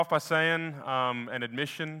off by saying an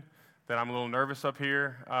admission that I'm a little nervous up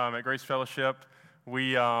here at Grace Fellowship.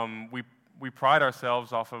 We pride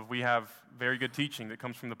ourselves off of, we have very good teaching that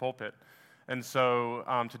comes from the pulpit. And so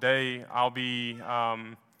today I'll be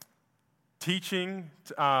teaching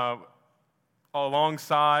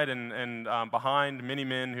alongside and behind many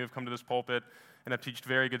men who have come to this pulpit and have taught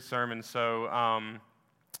very good sermons. So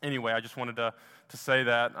anyway, I just wanted to say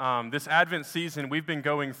that. This Advent season, we've been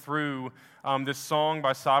going through this song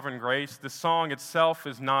by Sovereign Grace. This song itself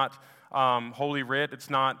is not Holy Writ. It's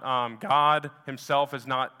not, God himself has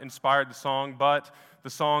not inspired the song, but the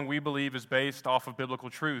song, we believe, is based off of biblical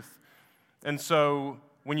truth. And so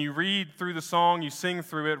when you read through the song, you sing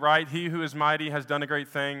through it, right? He who is mighty has done a great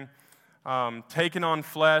thing, taken on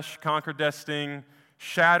flesh, conquered death's sting,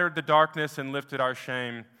 shattered the darkness, and lifted our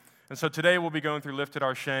shame. And so today we'll be going through Lifted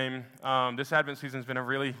Our Shame. This Advent season has been a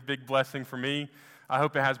really big blessing for me. I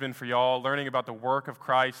hope it has been for y'all, learning about the work of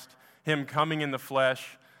Christ, him coming in the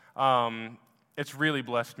flesh. It's really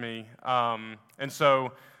blessed me. And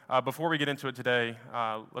so before we get into it today,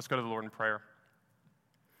 let's go to the Lord in prayer.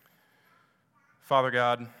 Father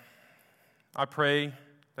God, I pray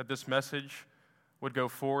that this message would go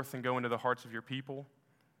forth and go into the hearts of your people.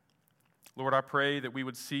 Lord, I pray that we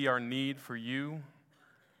would see our need for you.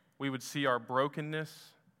 We would see our brokenness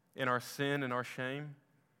in our sin and our shame.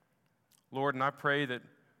 Lord, and I pray that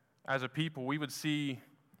as a people, we would see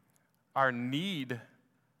our need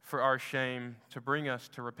for our shame to bring us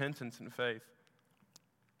to repentance and faith.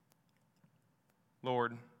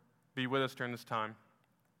 Lord, be with us during this time.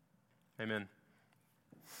 Amen.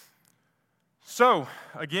 So,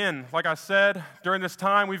 again, like I said, during this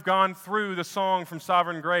time, we've gone through the song from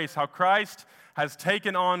Sovereign Grace, how Christ has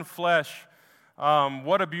taken on flesh.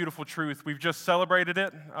 What a beautiful truth. We've just celebrated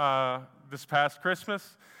it this past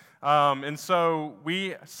Christmas. And so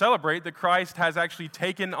we celebrate that Christ has actually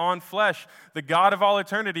taken on flesh. The God of all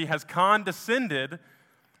eternity has condescended,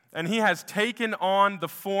 and he has taken on the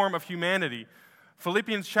form of humanity.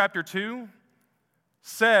 Philippians chapter 2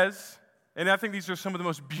 says, and I think these are some of the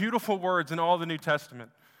most beautiful words in all the New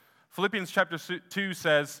Testament. Philippians chapter 2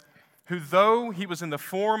 says, who though he was in the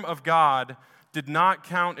form of God, did not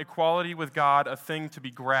count equality with God a thing to be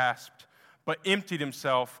grasped, but emptied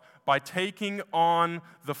himself by taking on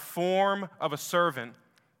the form of a servant,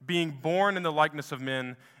 being born in the likeness of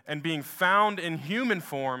men, and being found in human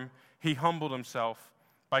form, he humbled himself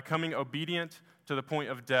by becoming obedient to the point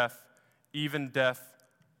of death, even death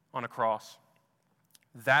on a cross.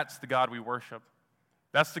 That's the God we worship.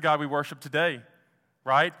 That's the God we worship today,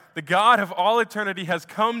 right? The God of all eternity has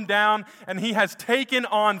come down and he has taken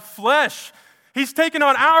on flesh. He's taken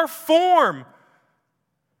on our form.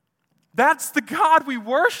 That's the God we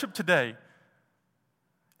worship today.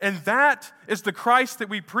 And that is the Christ that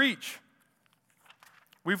we preach.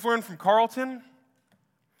 We've learned from Carlton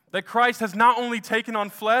that Christ has not only taken on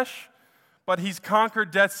flesh, but he's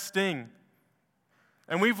conquered death's sting.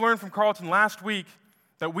 And we've learned from Carlton last week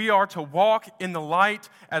that we are to walk in the light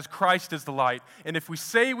as Christ is the light. And if we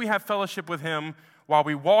say we have fellowship with him while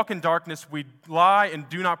we walk in darkness, we lie and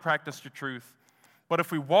do not practice the truth. But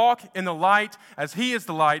if we walk in the light as he is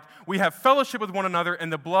the light, we have fellowship with one another,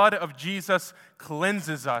 and the blood of Jesus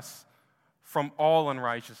cleanses us from all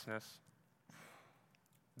unrighteousness.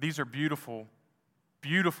 These are beautiful,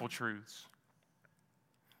 beautiful truths.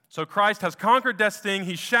 So Christ has conquered death's sting,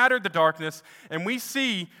 he shattered the darkness, and we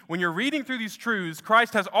see, when you're reading through these truths,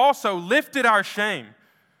 Christ has also lifted our shame.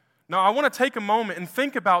 Now, I want to take a moment and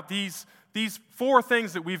think about these four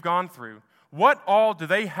things that we've gone through. What all do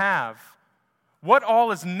they have? What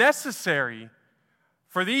all is necessary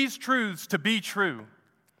for these truths to be true?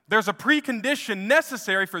 There's a precondition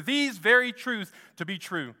necessary for these very truths to be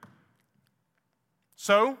true.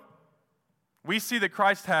 So, we see that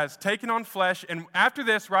Christ has taken on flesh, and after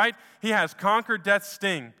this, right, he has conquered death's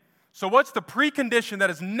sting. So what's the precondition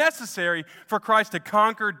that is necessary for Christ to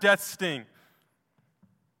conquer death's sting?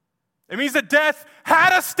 It means that death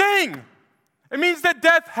had a sting. It means that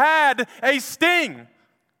death had a sting.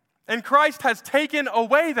 And Christ has taken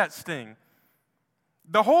away that sting.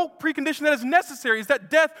 The whole precondition that is necessary is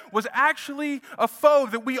that death was actually a foe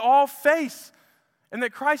that we all face, and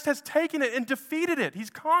that Christ has taken it and defeated it.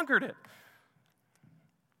 He's conquered it.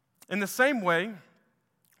 In the same way,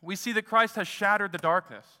 we see that Christ has shattered the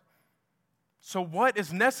darkness. So what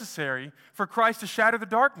is necessary for Christ to shatter the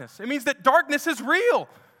darkness? It means that darkness is real.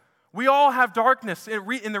 We all have darkness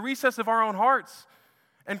in the recess of our own hearts.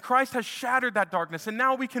 And Christ has shattered that darkness. And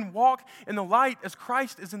now we can walk in the light as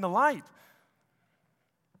Christ is in the light.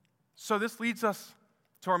 So this leads us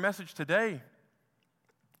to our message today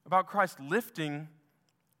about Christ lifting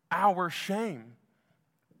our shame.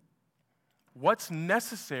 what's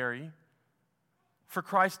necessary for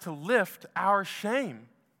Christ to lift our shame.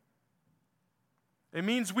 It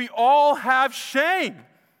means we all have shame.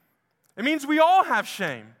 It means we all have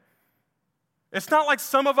shame. It's not like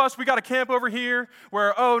some of us, we got a camp over here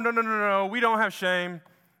where, oh, no, we don't have shame.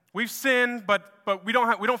 We've sinned, but we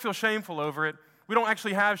don't feel shameful over it. We don't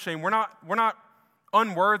actually have shame. We're not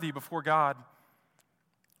unworthy before God.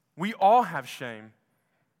 We all have shame.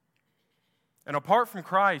 And apart from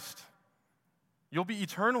Christ, you'll be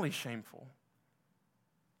eternally shameful.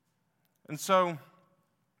 And so,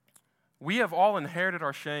 we have all inherited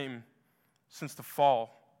our shame since the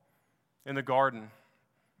fall in the garden.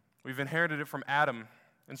 We've inherited it from Adam.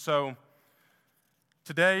 And so,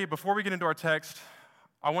 today, before we get into our text,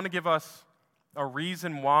 I want to give us a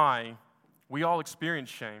reason why we all experience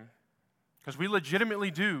shame. Because we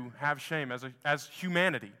legitimately do have shame as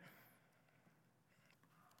humanity.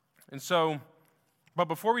 And so, but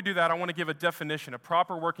before we do that, I want to give a definition, a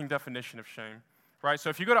proper working definition of shame. Right?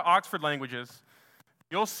 So if you go to Oxford Languages,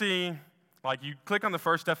 you'll see, like you click on the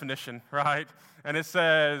first definition, right? And it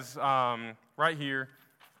says, right here,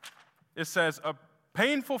 it says, a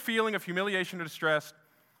painful feeling of humiliation or distress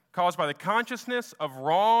caused by the consciousness of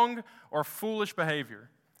wrong or foolish behavior.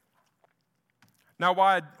 Now,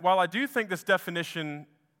 while I do think this definition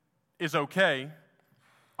is okay,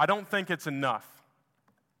 I don't think it's enough,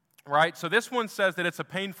 right? So this one says that it's a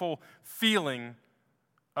painful feeling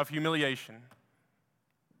of humiliation.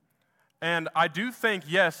 And I do think,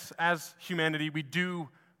 yes, as humanity, we do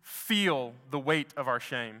feel the weight of our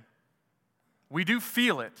shame. We do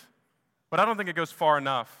feel it, but I don't think it goes far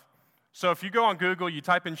enough. So if you go on Google, you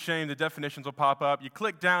type in shame, the definitions will pop up. You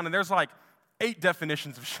click down, and there's like 8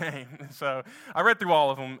 definitions of shame. So I read through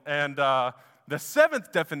all of them. And the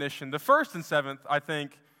 7th definition, the 1st and 7th, I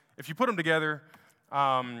think, if you put them together,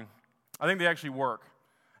 I think they actually work.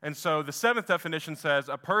 And so the 7th definition says,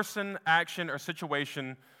 a person, action, or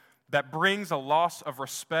situation that brings a loss of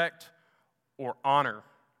respect or honor.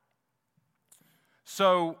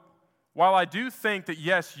 So, while I do think that,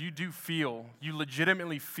 yes, you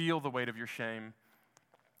legitimately feel the weight of your shame,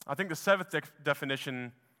 I think the 7th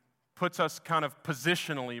definition puts us kind of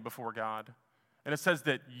positionally before God. And it says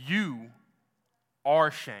that you are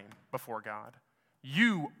shame before God.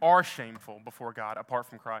 You are shameful before God apart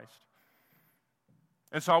from Christ.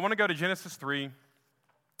 And so I want to go to Genesis 3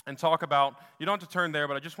 and talk about, you don't have to turn there,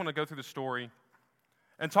 but I just want to go through the story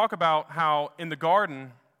and talk about how in the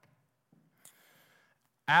garden,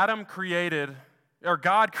 God created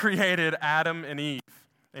Adam and Eve,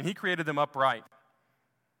 and he created them upright.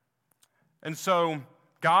 And so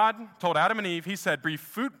God told Adam and Eve, he said, be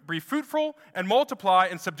fruitful and multiply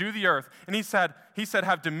and subdue the earth. And he said,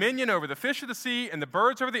 have dominion over the fish of the sea and the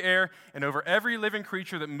birds over the air and over every living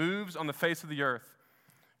creature that moves on the face of the earth.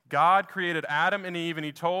 God created Adam and Eve, and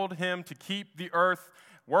he told him to keep the earth,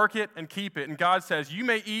 work it, and keep it. And God says, you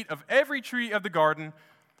may eat of every tree of the garden,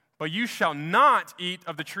 but you shall not eat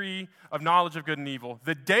of the tree of knowledge of good and evil.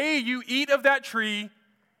 The day you eat of that tree,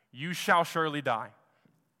 you shall surely die.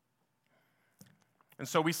 And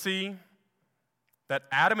so we see that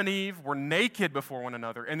Adam and Eve were naked before one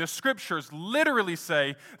another. And the scriptures literally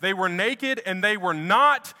say they were naked and they were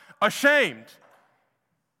not ashamed.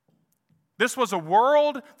 This was a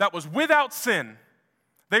world that was without sin.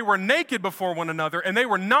 They were naked before one another, and they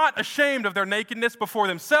were not ashamed of their nakedness before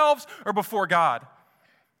themselves or before God.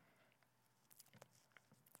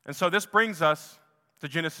 And so this brings us to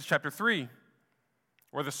Genesis chapter 3,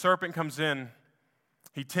 where the serpent comes in.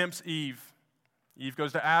 He tempts Eve. Eve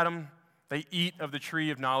goes to Adam. They eat of the tree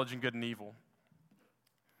of knowledge and good and evil.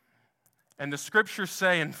 And the scriptures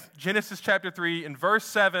say in Genesis chapter 3, in verse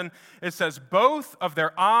 7, it says, both of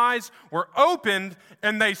their eyes were opened,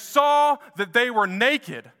 and they saw that they were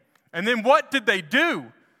naked. And then what did they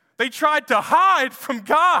do? They tried to hide from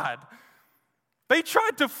God. They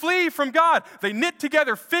tried to flee from God. They knit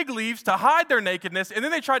together fig leaves to hide their nakedness, and then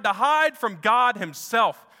they tried to hide from God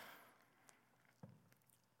himself.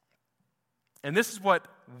 And this is what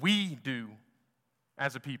we do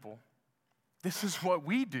as a people. This is what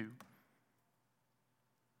we do.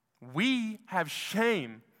 We have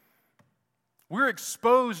shame. We're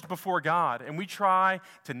exposed before God, and we try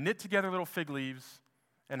to knit together little fig leaves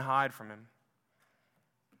and hide from him.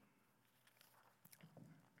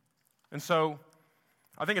 And so,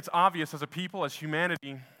 I think it's obvious as a people, as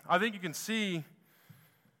humanity, I think you can see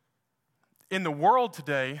in the world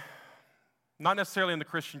today, not necessarily in the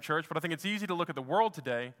Christian church, but I think it's easy to look at the world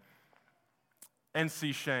today and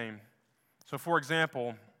see shame. So, for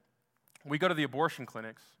example, we go to the abortion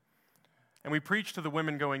clinics, and we preach to the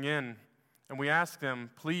women going in, and we ask them,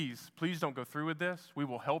 please don't go through with this. We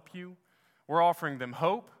will help you. We're offering them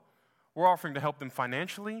hope. We're offering to help them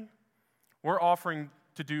financially. We're offering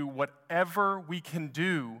to do whatever we can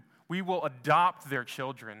do. We will adopt their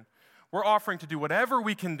children. We're offering to do whatever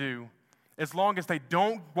we can do as long as they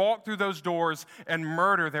don't walk through those doors and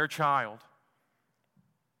murder their child.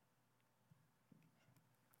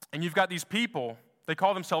 And you've got these people, they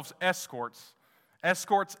call themselves escorts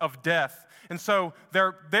of death. And so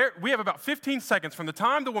we have about 15 seconds from the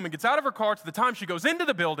time the woman gets out of her car to the time she goes into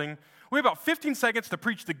the building. We have about 15 seconds to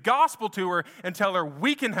preach the gospel to her and tell her,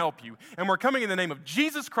 we can help you. And we're coming in the name of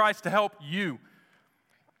Jesus Christ to help you.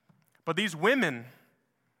 But these women,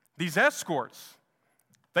 these escorts,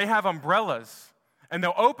 they have umbrellas. And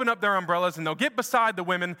they'll open up their umbrellas and they'll get beside the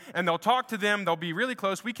women and they'll talk to them. They'll be really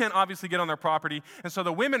close. We can't obviously get on their property. And so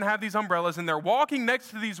the women have these umbrellas and they're walking next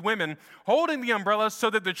to these women holding the umbrellas so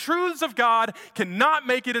that the truths of God cannot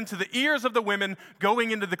make it into the ears of the women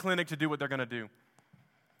going into the clinic to do what they're going to do.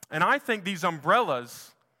 And I think these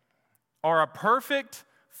umbrellas are a perfect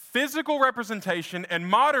physical representation and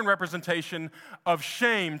modern representation of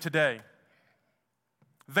shame today.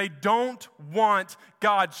 They don't want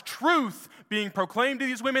God's truth being proclaimed to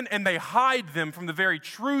these women, and they hide them from the very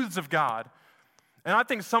truths of God. And I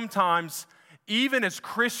think sometimes, even as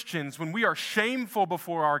Christians, when we are shameful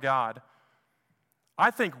before our God,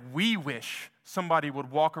 I think we wish somebody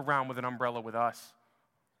would walk around with an umbrella with us.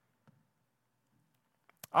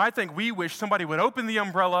 I think we wish somebody would open the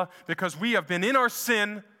umbrella because we have been in our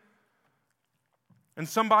sin, and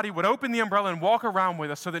somebody would open the umbrella and walk around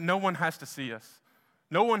with us so that no one has to see us.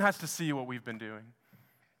 No one has to see what we've been doing.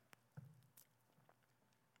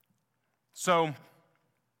 So,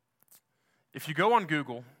 if you go on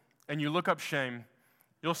Google and you look up shame,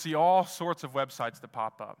 you'll see all sorts of websites that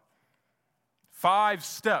pop up. 5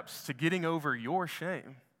 steps to getting over your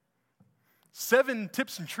shame. 7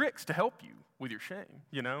 tips and tricks to help you with your shame,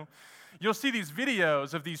 you know. You'll see these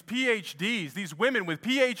videos of these PhDs, these women with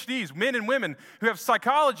PhDs, men and women who have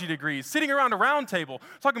psychology degrees, sitting around a round table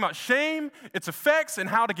talking about shame, its effects, and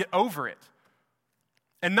how to get over it.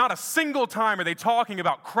 And not a single time are they talking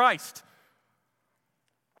about Christ.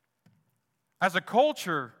 As a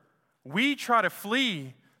culture, we try to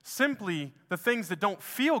flee simply the things that don't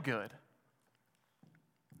feel good.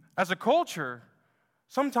 As a culture,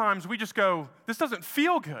 sometimes we just go, this doesn't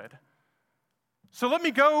feel good. So let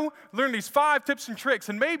me go learn these 5 tips and tricks,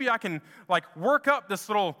 and maybe I can work up this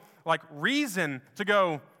little reason to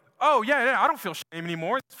go, oh yeah, I don't feel shame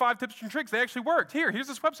anymore. These 5 tips and tricks, they actually worked. Here's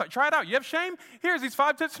this website. Try it out. You have shame? Here's these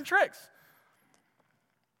 5 tips and tricks.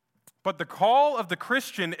 But the call of the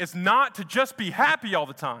Christian is not to just be happy all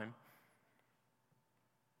the time.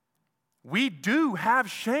 We do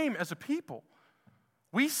have shame as a people.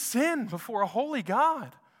 We sin before a holy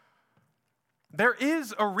God. There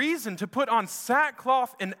is a reason to put on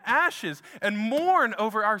sackcloth and ashes and mourn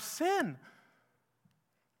over our sin.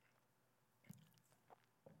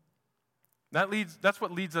 That's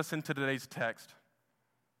what leads us into today's text.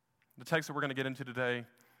 The text that we're going to get into today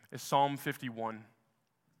is Psalm 51.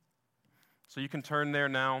 So you can turn there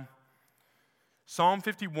now. Psalm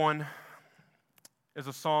 51 is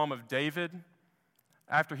a psalm of David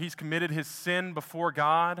after he's committed his sin before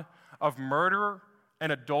God of murder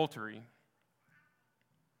and adultery.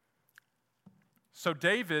 So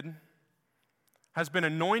David has been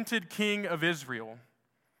anointed king of Israel.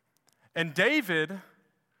 And David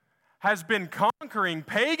has been conquering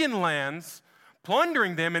pagan lands,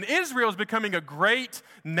 plundering them, and Israel is becoming a great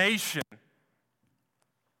nation.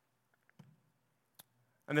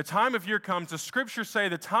 And the time of year comes, the scriptures say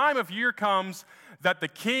the time of year comes that the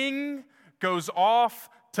king goes off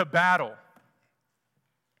to battle.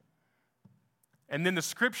 And then the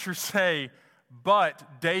scriptures say,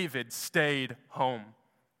 but David stayed home.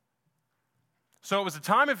 So it was a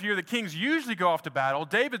time of year that kings usually go off to battle.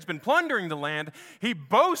 David's been plundering the land. He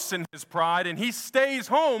boasts in his pride, and he stays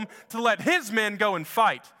home to let his men go and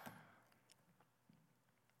fight.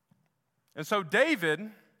 And so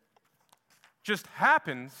David just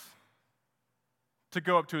happens to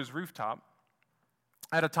go up to his rooftop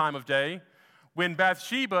at a time of day when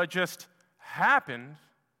Bathsheba just happened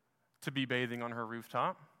to be bathing on her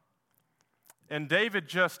rooftop. And David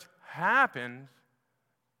just happened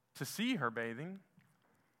to see her bathing.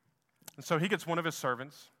 And so he gets one of his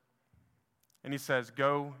servants, and he says,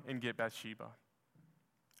 go and get Bathsheba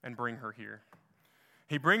and bring her here.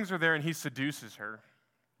 He brings her there, and he seduces her.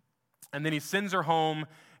 And then he sends her home,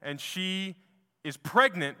 and she is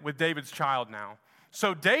pregnant with David's child now.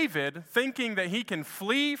 So David, thinking that he can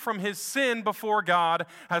flee from his sin before God,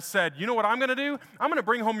 has said, you know what I'm going to do? I'm going to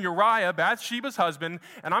bring home Uriah, Bathsheba's husband,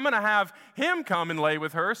 and I'm going to have him come and lay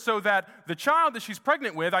with her so that the child that she's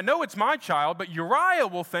pregnant with, I know it's my child, but Uriah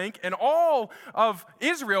will think, and all of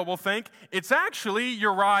Israel will think, it's actually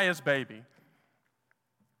Uriah's baby.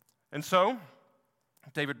 And so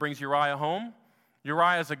David brings Uriah home.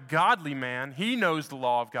 Uriah is a godly man. He knows the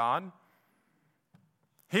law of God.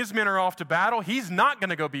 His men are off to battle. He's not going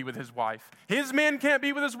to go be with his wife. His men can't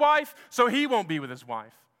be with his wife, so he won't be with his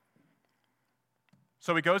wife.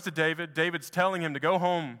 So he goes to David. David's telling him to go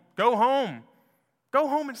home. Go home. Go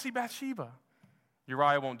home and see Bathsheba.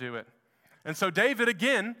 Uriah won't do it. And so David,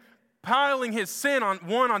 again, piling his sin on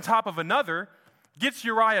one on top of another, gets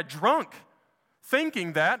Uriah drunk,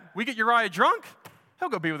 thinking that we get Uriah drunk, he'll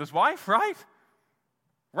go be with his wife, right?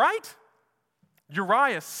 Right?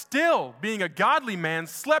 Uriah, still being a godly man,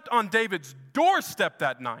 slept on David's doorstep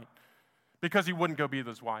that night because he wouldn't go be with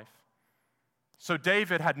his wife. So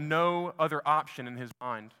David had no other option in his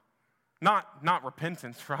mind. Not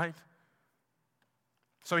repentance, right?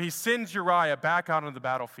 So he sends Uriah back out on the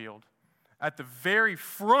battlefield at the very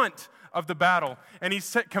front of the battle, and he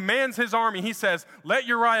commands his army. He says, let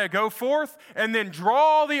Uriah go forth and then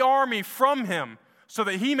draw the army from him so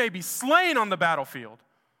that he may be slain on the battlefield.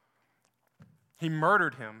 He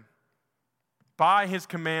murdered him. By his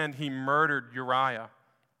command, he murdered Uriah.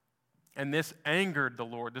 And this angered the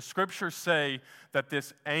Lord. The scriptures say that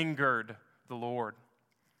this angered the Lord.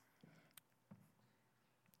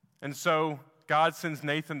 And so God sends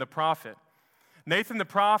Nathan the prophet. Nathan the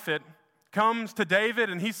prophet comes to David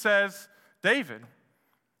and he says, David,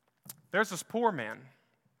 there's this poor man.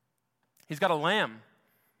 He's got a lamb.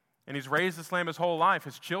 And he's raised this lamb his whole life.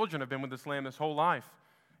 His children have been with this lamb his whole life.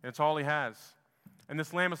 And it's all he has. And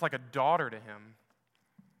this lamb is like a daughter to him.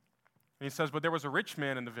 And he says, but there was a rich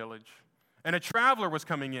man in the village, and a traveler was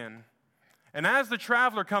coming in. And as the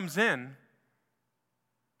traveler comes in,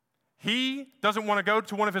 he doesn't want to go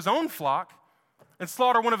to one of his own flock and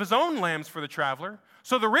slaughter one of his own lambs for the traveler.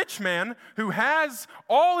 So the rich man, who has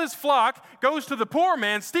all his flock, goes to the poor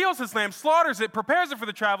man, steals his lamb, slaughters it, prepares it for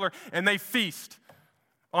the traveler, and they feast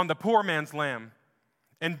on the poor man's lamb.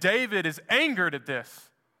 And David is angered at this.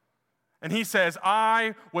 And he says,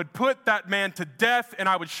 I would put that man to death and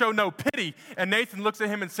I would show no pity. And Nathan looks at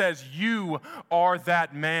him and says, you are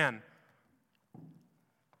that man.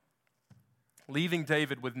 Leaving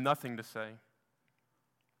David with nothing to say,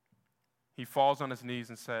 he falls on his knees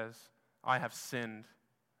and says, I have sinned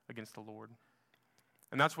against the Lord.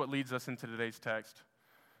 And that's what leads us into today's text.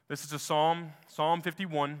 This is a psalm. Psalm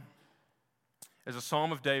 51 is a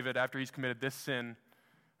psalm of David after he's committed this sin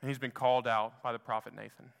and he's been called out by the prophet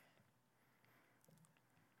Nathan.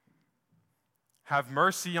 Have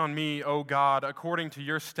mercy on me, O God, according to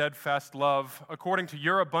your steadfast love. According to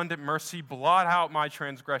your abundant mercy, blot out my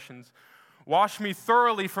transgressions. Wash me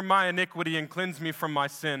thoroughly from my iniquity and cleanse me from my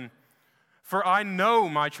sin. For I know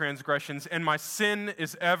my transgressions, and my sin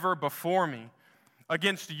is ever before me.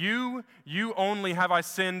 Against you, you only have I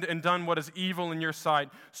sinned and done what is evil in your sight,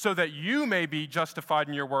 so that you may be justified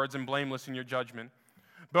in your words and blameless in your judgment.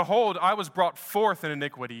 Behold, I was brought forth in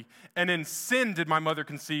iniquity, and in sin did my mother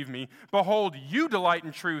conceive me. Behold, you delight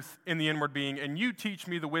in truth in the inward being, and you teach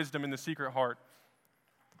me the wisdom in the secret heart.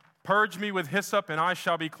 Purge me with hyssop, and I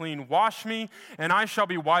shall be clean. Wash me, and I shall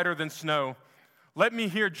be whiter than snow. Let me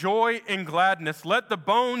hear joy and gladness. Let the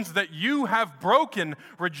bones that you have broken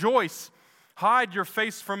rejoice. Hide your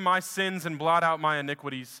face from my sins and blot out my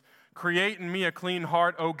iniquities. Create in me a clean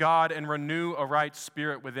heart, O God, and renew a right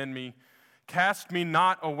spirit within me. Cast me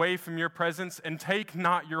not away from your presence, and take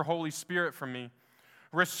not your Holy Spirit from me.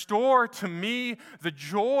 Restore to me the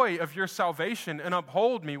joy of your salvation, and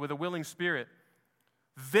uphold me with a willing spirit.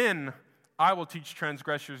 Then I will teach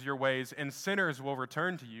transgressors your ways, and sinners will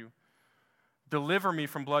return to you. Deliver me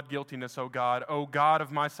from blood guiltiness, O God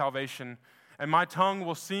of my salvation, and my tongue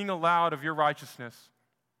will sing aloud of your righteousness.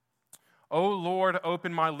 O Lord,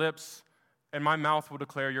 open my lips, and my mouth will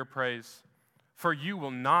declare your praise. For you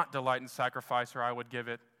will not delight in sacrifice, or I would give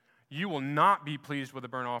it. You will not be pleased with a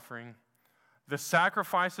burnt offering. The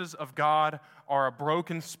sacrifices of God are a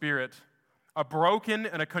broken spirit, a broken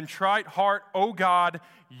and a contrite heart, O God,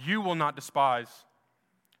 you will not despise.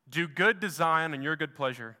 Do good to Zion in your good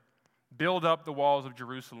pleasure. Build up the walls of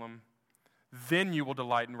Jerusalem. Then you will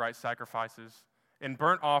delight in right sacrifices, in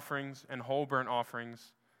burnt offerings and whole burnt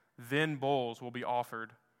offerings. Then bulls will be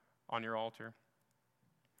offered on your altar.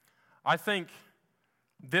 I think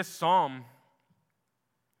this psalm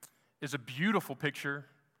is a beautiful picture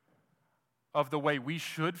of the way we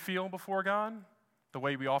should feel before God the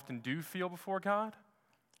way we often do feel before God,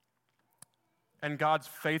 and God's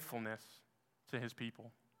faithfulness to his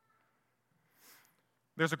people.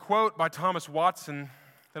 There's a quote by Thomas Watson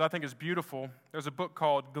that I think is beautiful. There's a book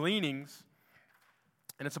called Gleanings,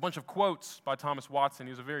 and it's a bunch of quotes by Thomas Watson.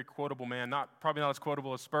 He was a very quotable man, probably not as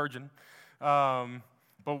quotable as Spurgeon, but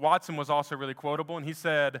Watson was also really quotable, and he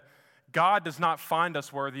said, God does not find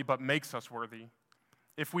us worthy, but makes us worthy.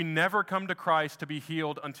 If we never come to Christ to be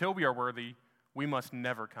healed until we are worthy, we must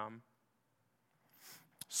never come.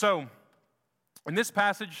 So, in this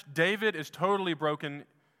passage, David is totally broken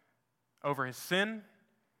over his sin.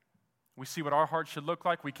 We see what our heart should look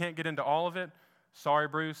like. We can't get into all of it. Sorry,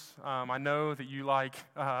 Bruce. I know that you like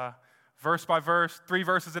verse by verse, 3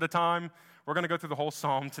 verses at a time. We're going to go through the whole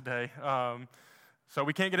psalm today. So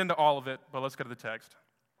we can't get into all of it, but let's go to the text.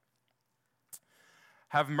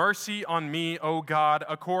 Have mercy on me, O God,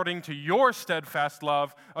 according to your steadfast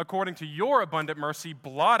love, according to your abundant mercy,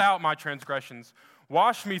 blot out my transgressions.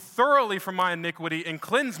 Wash me thoroughly from my iniquity and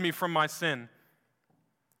cleanse me from my sin.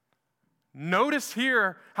 Notice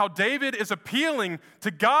here how David is appealing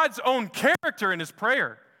to God's own character in his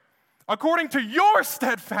prayer. According to your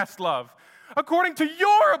steadfast love, according to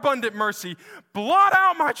your abundant mercy, blot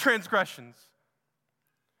out my transgressions.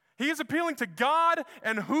 He is appealing to God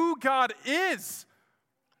and who God is.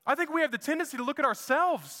 I think we have the tendency to look at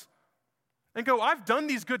ourselves and go, I've done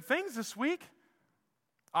these good things this week.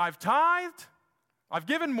 I've tithed. I've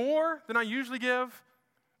given more than I usually give.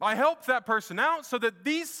 I helped that person out so that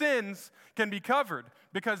these sins can be covered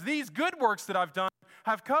because these good works that I've done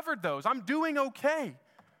have covered those. I'm doing okay.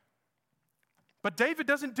 But David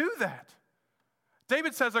doesn't do that.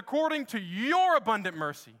 David says, according to your abundant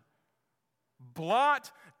mercy,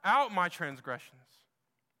 blot out my transgressions.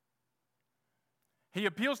 He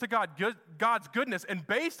appeals to God's goodness, and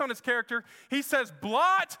based on his character, he says,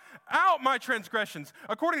 blot out my transgressions.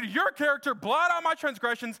 According to your character, blot out my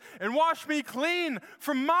transgressions and wash me clean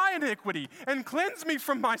from my iniquity and cleanse me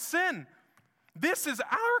from my sin. This is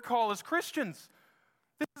our call as Christians.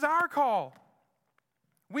 This is our call.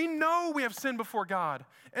 We know we have sinned before God,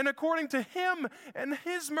 and according to him and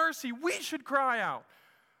his mercy, we should cry out.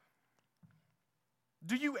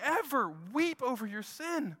 Do you ever weep over your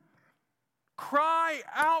sin? Cry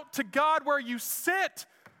out to God where you sit.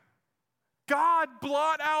 God,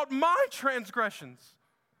 blot out my transgressions.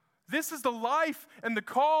 This is the life and the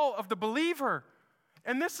call of the believer.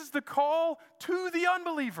 And this is the call to the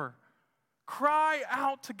unbeliever. Cry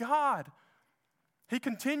out to God. He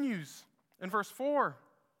continues in verse 4.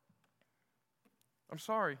 I'm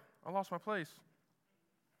sorry, I lost my place.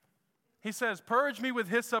 He says, purge me with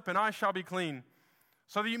hyssop and I shall be clean,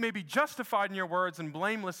 so that you may be justified in your words and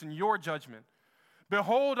blameless in your judgment.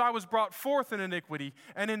 Behold, I was brought forth in iniquity,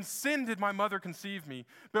 and in sin did my mother conceive me.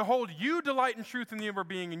 Behold, you delight in truth in the inward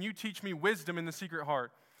being, and you teach me wisdom in the secret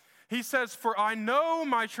heart. He says, for I know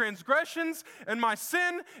my transgressions, and my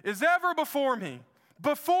sin is ever before me.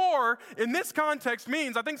 Before, in this context,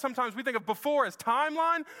 means, I think sometimes we think of before as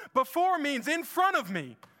timeline. Before means in front of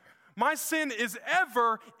me. My sin is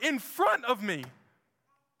ever in front of me.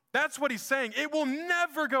 That's what he's saying. It will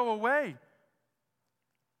never go away.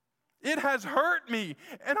 It has hurt me,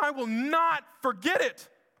 and I will not forget it.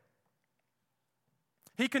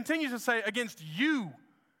 He continues to say, against you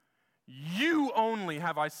only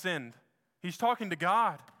have I sinned. He's talking to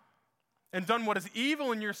God. And done what is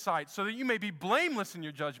evil in your sight, so that you may be blameless in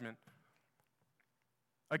your judgment.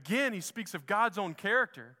 Again, he speaks of God's own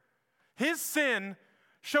character. His sin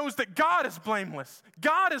shows that God is blameless.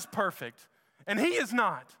 God is perfect, and he is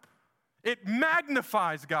not. It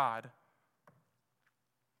magnifies God.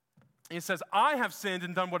 He says, I have sinned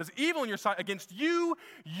and done what is evil in your sight. Against you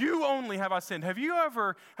only have I sinned. Have you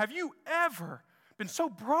ever been so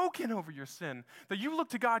broken over your sin that you look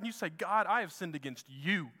to God and you say, God, I have sinned against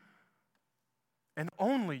you and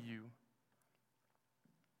only you?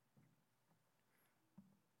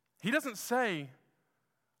 He doesn't say,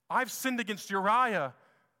 I've sinned against Uriah,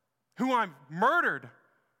 who I murdered,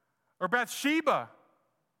 or Bathsheba,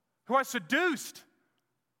 who I seduced.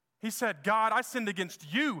 He said, God, I sinned against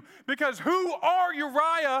you, because who are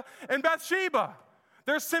Uriah and Bathsheba?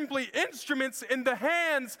 They're simply instruments in the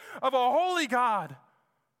hands of a holy God.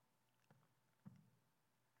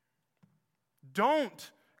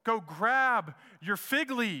 Don't go grab your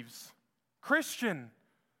fig leaves, Christian.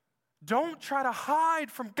 Don't try to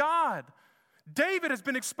hide from God. David has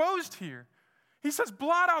been exposed here. He says,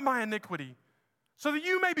 blot out my iniquity so that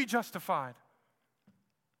you may be justified.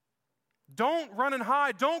 Don't run and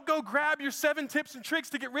hide. Don't go grab your 7 tips and tricks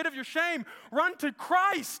to get rid of your shame. Run to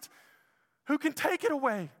Christ who can take it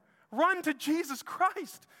away. Run to Jesus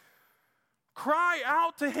Christ. Cry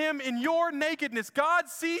out to him in your nakedness. God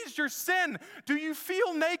sees your sin. Do you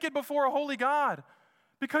feel naked before a holy God?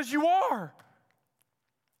 Because you are.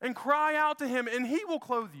 And cry out to him, and he will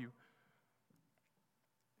clothe you.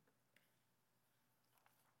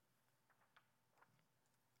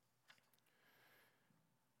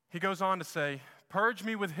 He goes on to say, purge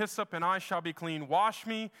me with hyssop, and I shall be clean. Wash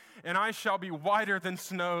me, and I shall be whiter than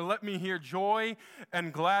snow. Let me hear joy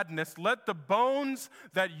and gladness. Let the bones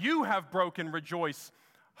that you have broken rejoice.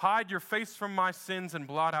 Hide your face from my sins and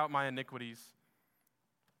blot out my iniquities.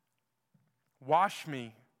 Wash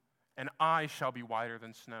me, and I shall be whiter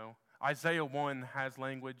than snow. Isaiah 1 has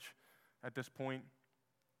language at this point.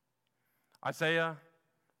 Isaiah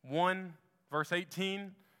 1, verse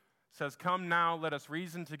 18 says, come now, let us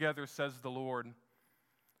reason together, says the Lord.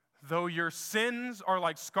 Though your sins are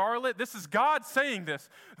like scarlet, this is God saying this,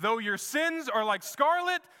 though your sins are like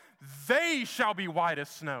scarlet, they shall be white as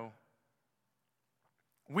snow.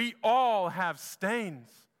 We all have stains.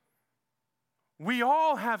 We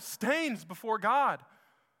all have stains before God.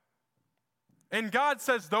 And God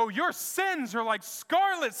says, though your sins are like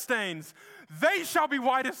scarlet stains, they shall be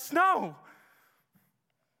white as snow.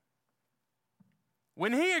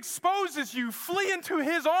 When he exposes you, flee into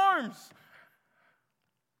his arms.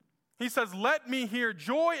 He says, let me hear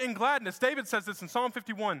joy and gladness. David says this in Psalm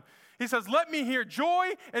 51. He says, let me hear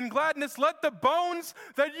joy and gladness. Let the bones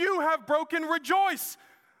that you have broken rejoice.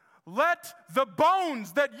 Let the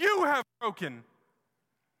bones that you have broken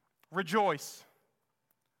rejoice.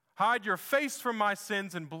 Hide your face from my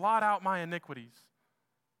sins and blot out my iniquities.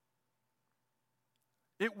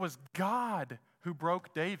 It was God who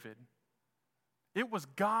broke David. It was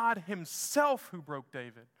God himself who broke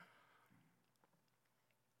David.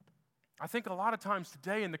 I think a lot of times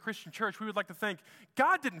today in the Christian church, we would like to think,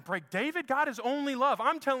 God didn't break David. God is only love.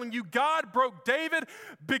 I'm telling you, God broke David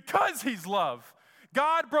because he's love.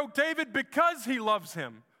 God broke David because he loves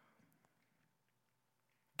him.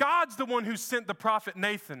 God's the one who sent the prophet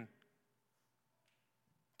Nathan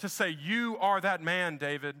to say, you are that man,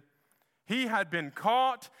 David. He had been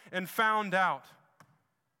caught and found out.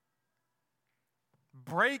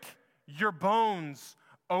 Break your bones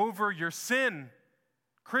over your sin,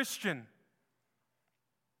 Christian.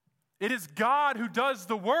 It is God who does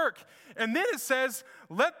the work. And then it says,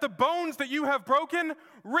 let the bones that you have broken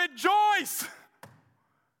rejoice.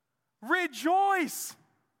 Rejoice.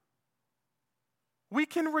 We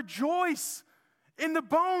can rejoice in the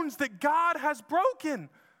bones that God has broken.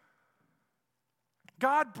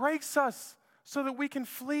 God breaks us so that we can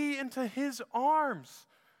flee into his arms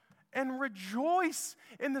and rejoice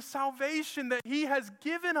in the salvation that he has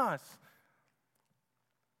given us.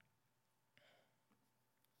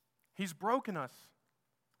 He's broken us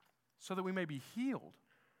so that we may be healed.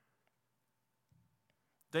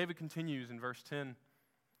 David continues in verse 10.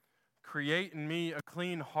 Create in me a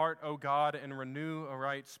clean heart, O God, and renew a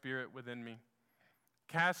right spirit within me.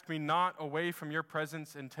 Cast me not away from your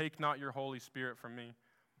presence, and take not your Holy Spirit from me.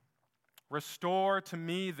 Restore to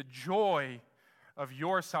me the joy of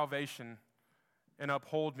your salvation, and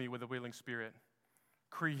uphold me with a willing spirit.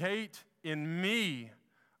 Create in me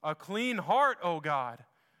a clean heart, O God.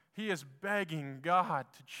 He is begging God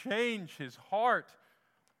to change his heart.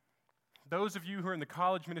 Those of you who are in the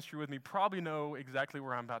college ministry with me probably know exactly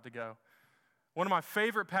where I'm about to go. One of my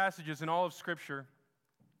favorite passages in all of Scripture.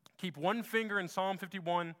 Keep one finger in Psalm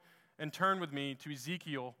 51 and turn with me to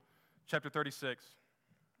Ezekiel chapter 36.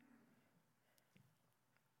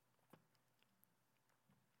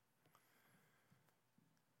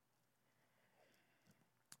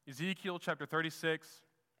 Ezekiel chapter 36,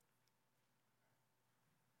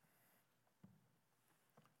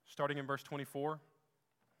 starting in verse 24.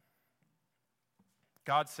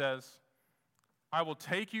 God says, I will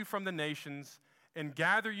take you from the nations and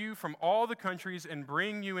gather you from all the countries and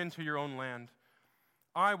bring you into your own land.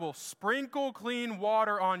 I will sprinkle clean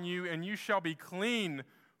water on you, and you shall be clean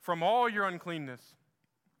from all your uncleanness.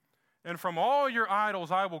 And from all your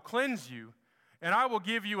idols I will cleanse you, and I will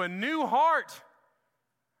give you a new heart,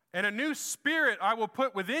 and a new spirit I will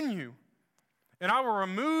put within you. And I will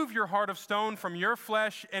remove your heart of stone from your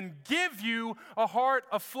flesh and give you a heart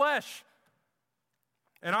of flesh.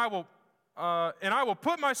 And I will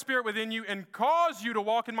put my spirit within you and cause you to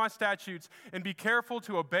walk in my statutes and be careful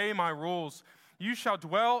to obey my rules. You shall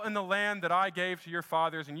dwell in the land that I gave to your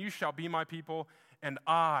fathers, and you shall be my people, and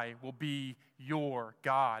I will be your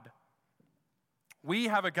God. We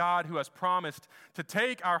have a God who has promised to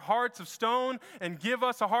take our hearts of stone and give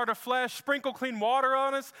us a heart of flesh, sprinkle clean water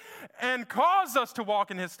on us, and cause us to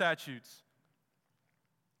walk in his statutes.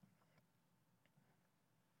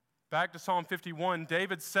 Back to Psalm 51,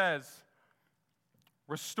 David says,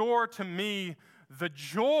 Restore to me the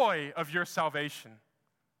joy of your salvation.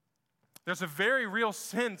 There's a very real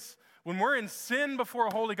sense when we're in sin before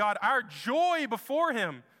a holy God, our joy before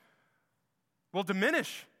him will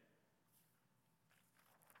diminish.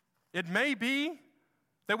 It may be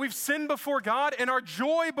that we've sinned before God and our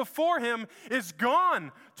joy before him is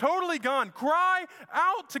gone, totally gone. Cry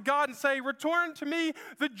out to God and say, return to me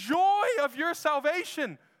the joy of your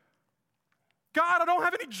salvation. God, I don't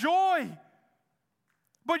have any joy,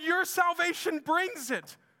 but your salvation brings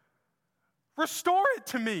it. Restore it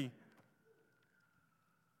to me.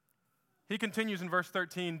 He continues in verse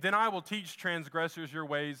 13, then I will teach transgressors your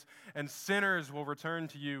ways, and sinners will return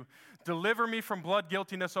to you. Deliver me from blood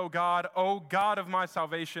guiltiness, O God of my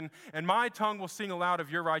salvation, and my tongue will sing aloud of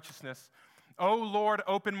your righteousness. O Lord,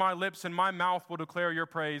 open my lips, and my mouth will declare your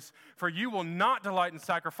praise. For you will not delight in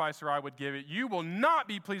sacrifice, or I would give it. You will not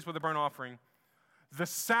be pleased with a burnt offering. The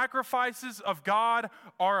sacrifices of God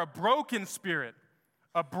are a broken spirit,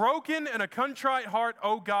 a broken and a contrite heart,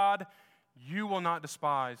 O God, you will not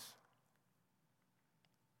despise.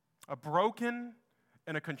 A broken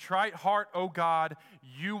and a contrite heart, O God,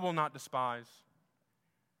 you will not despise.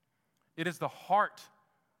 It is the heart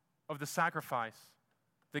of the sacrifice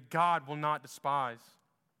that God will not despise.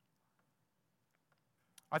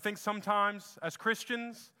 I think sometimes as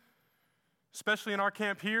Christians, especially in our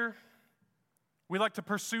camp here, we like to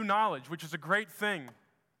pursue knowledge, which is a great thing.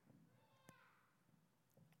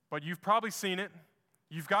 But you've probably seen it.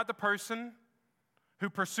 You've got the person who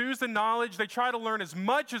pursues the knowledge. They try to learn as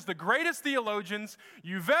much as the greatest theologians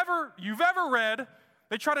you've ever read.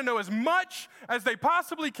 They try to know as much as they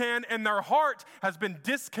possibly can, and their heart has been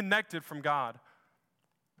disconnected from God.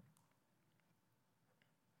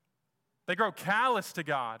 They grow callous to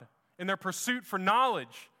God in their pursuit for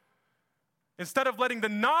knowledge. Instead of letting the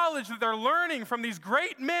knowledge that they're learning from these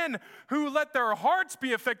great men who let their hearts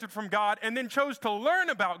be affected from God and then chose to learn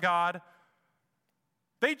about God,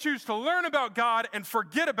 they choose to learn about God and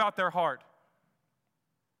forget about their heart.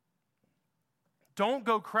 Don't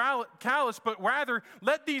go callous, but rather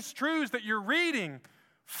let these truths that you're reading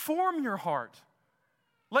form your heart.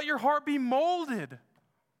 Let your heart be molded.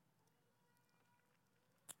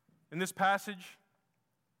 In this passage,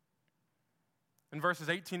 in verses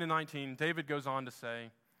 18 and 19, David goes on to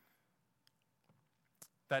say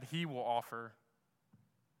that he will offer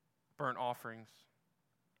burnt offerings,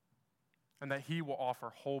 and that he will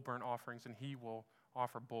offer whole burnt offerings, and he will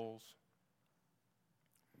offer bulls.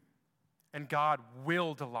 And God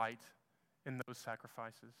will delight in those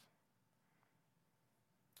sacrifices.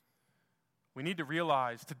 We need to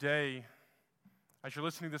realize today, as you're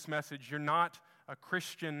listening to this message, you're not a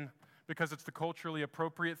Christian because it's the culturally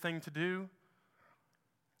appropriate thing to do.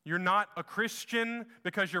 You're not a Christian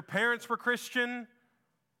because your parents were Christian.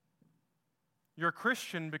 You're a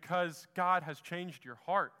Christian because God has changed your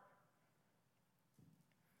heart.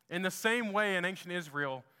 In the same way in ancient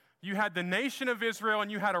Israel, you had the nation of Israel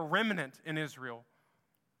and you had a remnant in Israel.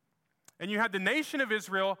 And you had the nation of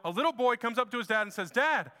Israel, a little boy comes up to his dad and says,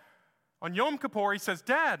 Dad, on Yom Kippur, he says,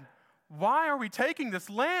 Dad, why are we taking this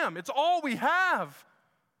lamb? It's all we have.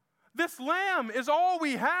 This lamb is all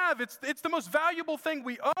we have. It's the most valuable thing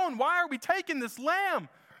we own. Why are we taking this lamb?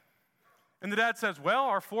 And the dad says, well,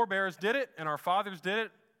 our forebears did it and our fathers did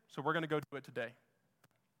it, so we're going to go do it today.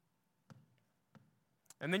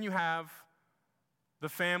 And then you have the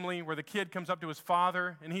family where the kid comes up to his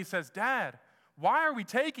father and he says, Dad, why are we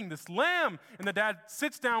taking this lamb? And the dad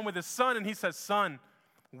sits down with his son and he says, Son,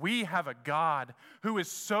 we have a God who is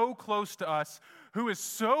so close to us, who is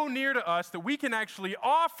so near to us that we can actually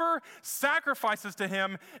offer sacrifices to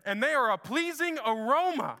him, and they are a pleasing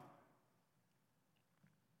aroma.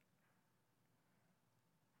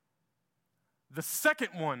 The second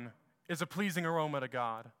one is a pleasing aroma to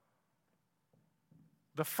God.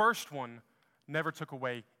 The first one never took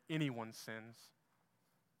away anyone's sins.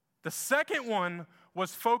 The second one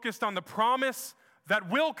was focused on the promise that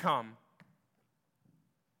will come.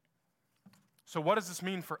 So what does this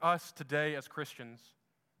mean for us today as Christians?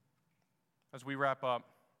 As we wrap up,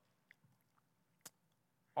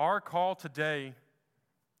 our call today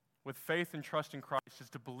with faith and trust in Christ is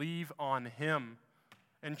to believe on him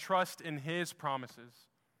and trust in his promises.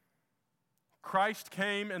 Christ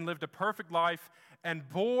came and lived a perfect life and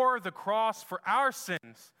bore the cross for our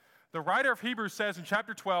sins. The writer of Hebrews says in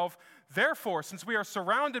chapter 12, therefore, since we are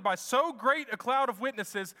surrounded by so great a cloud of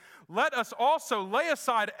witnesses, let us also lay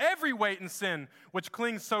aside every weight and sin which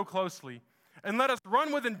clings so closely, And let us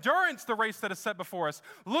run with endurance the race that is set before us,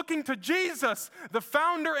 looking to Jesus, the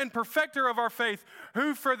founder and perfecter of our faith,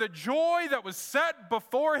 who for the joy that was set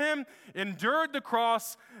before him endured the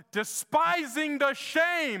cross, despising the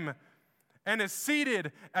shame, and is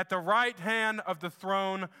seated at the right hand of the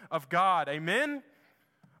throne of God. Amen?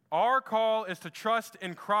 Our call is to trust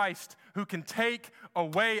in Christ, who can take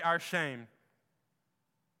away our shame.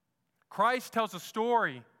 Christ tells a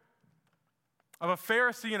story of a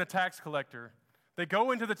Pharisee and a tax collector. They go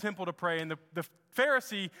into the temple to pray, and the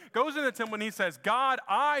Pharisee goes in the temple and he says, God,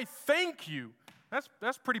 I thank you.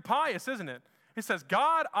 That's pretty pious, isn't it? He says,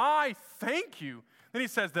 God, I thank you. Then he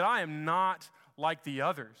says that I am not like the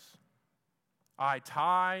others. I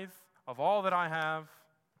tithe of all that I have.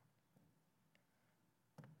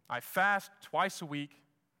 I fast twice a week.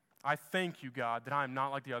 I thank you, God, that I am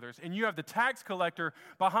not like the others. And you have the tax collector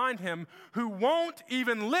behind him who won't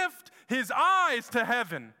even lift his eyes to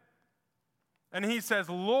heaven. And he says,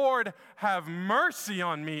 Lord, have mercy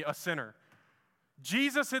on me, a sinner.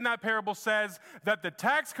 Jesus in that parable says that the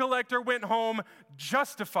tax collector went home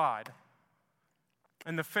justified,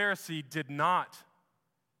 and the Pharisee did not.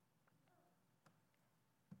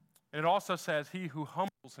 And it also says, he who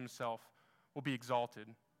humbles himself will be exalted,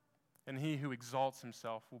 and he who exalts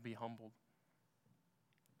himself will be humbled.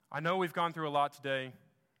 I know we've gone through a lot today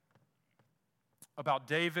about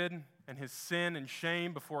David and his sin and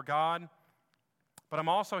shame before God, but I'm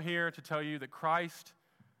also here to tell you that Christ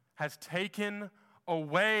has taken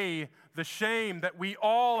away the shame that we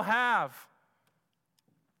all have.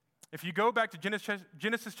 If you go back to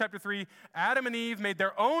Genesis chapter 3, Adam and Eve made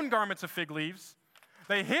their own garments of fig leaves.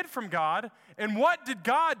 They hid from God, and what did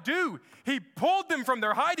God do? He pulled them from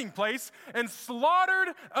their hiding place and slaughtered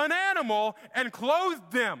an animal and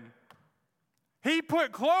clothed them. He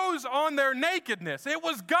put clothes on their nakedness. It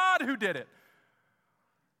was God who did it.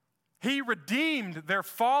 He redeemed their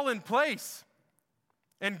fallen place.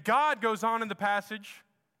 And God goes on in the passage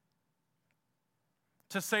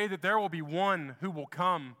to say that there will be one who will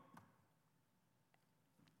come,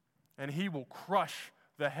 and he will crush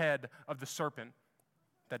the head of the serpent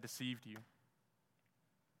that deceived you.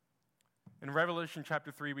 In Revelation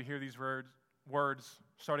chapter 3, we hear these words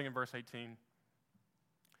starting in verse 18.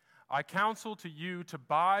 I counsel to you to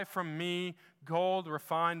buy from me gold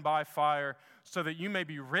refined by fire, so that you may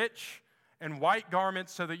be rich, and white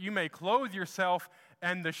garments, so that you may clothe yourself,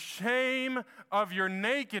 and the shame of your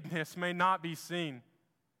nakedness may not be seen.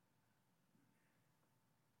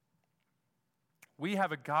 We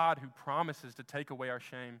have a God who promises to take away our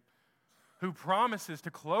shame, who promises to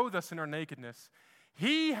clothe us in our nakedness.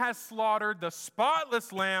 He has slaughtered the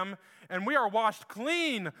spotless lamb, and we are washed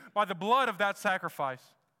clean by the blood of that sacrifice.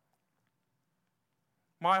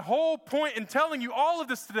 My whole point in telling you all of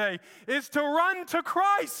this today is to run to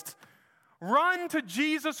Christ. Run to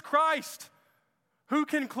Jesus Christ, who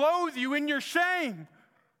can clothe you in your shame.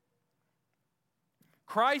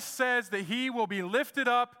 Christ says that he will be lifted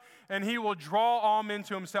up and he will draw all men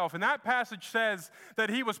to himself. And that passage says that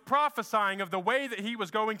he was prophesying of the way that he was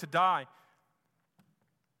going to die.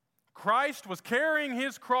 Christ was carrying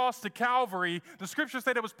his cross to Calvary. The scriptures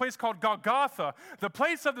say it was a place called Golgotha, the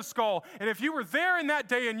place of the skull. And if you were there in that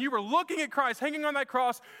day and you were looking at Christ hanging on that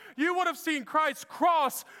cross, you would have seen Christ's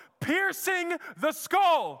cross piercing the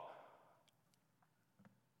skull,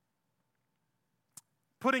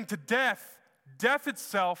 putting to death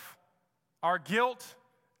itself, our guilt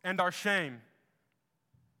and our shame.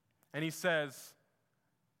 And he says,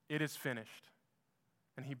 it is finished.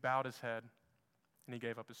 And he bowed his head and he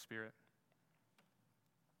gave up his spirit.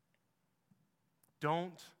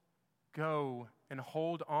 Don't go and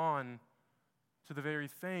hold on to the very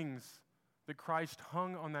things that Christ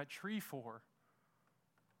hung on that tree for.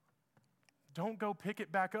 Don't go pick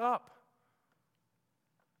it back up.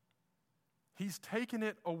 He's taken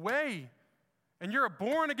it away. And you're a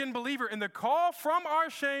born-again believer, and the call from our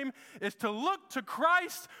shame is to look to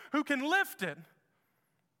Christ who can lift it.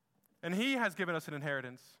 And he has given us an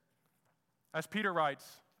inheritance. As Peter writes,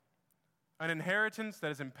 an inheritance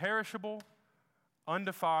that is imperishable,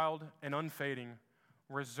 undefiled, and unfading,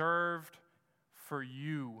 reserved for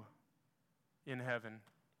you in heaven.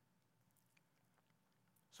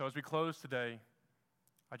 So as we close today,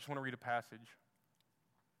 I just want to read a passage.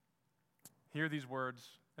 Hear these words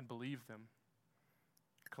and believe them.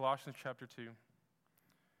 Colossians chapter 2.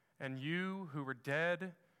 And you who were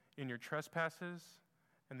dead in your trespasses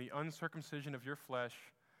and the uncircumcision of your flesh,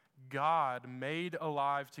 God made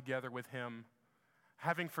alive together with him,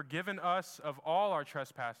 having forgiven us of all our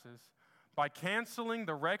trespasses, by canceling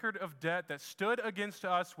the record of debt that stood against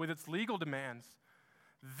us with its legal demands.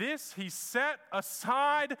 This he set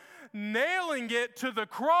aside, nailing it to the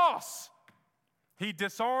cross. He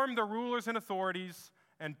disarmed the rulers and authorities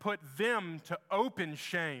and put them to open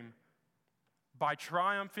shame by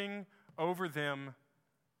triumphing over them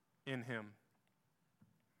in him.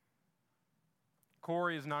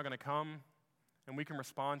 Corey is now going to come, and we can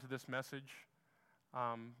respond to this message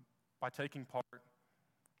by taking part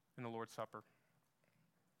in the Lord's Supper.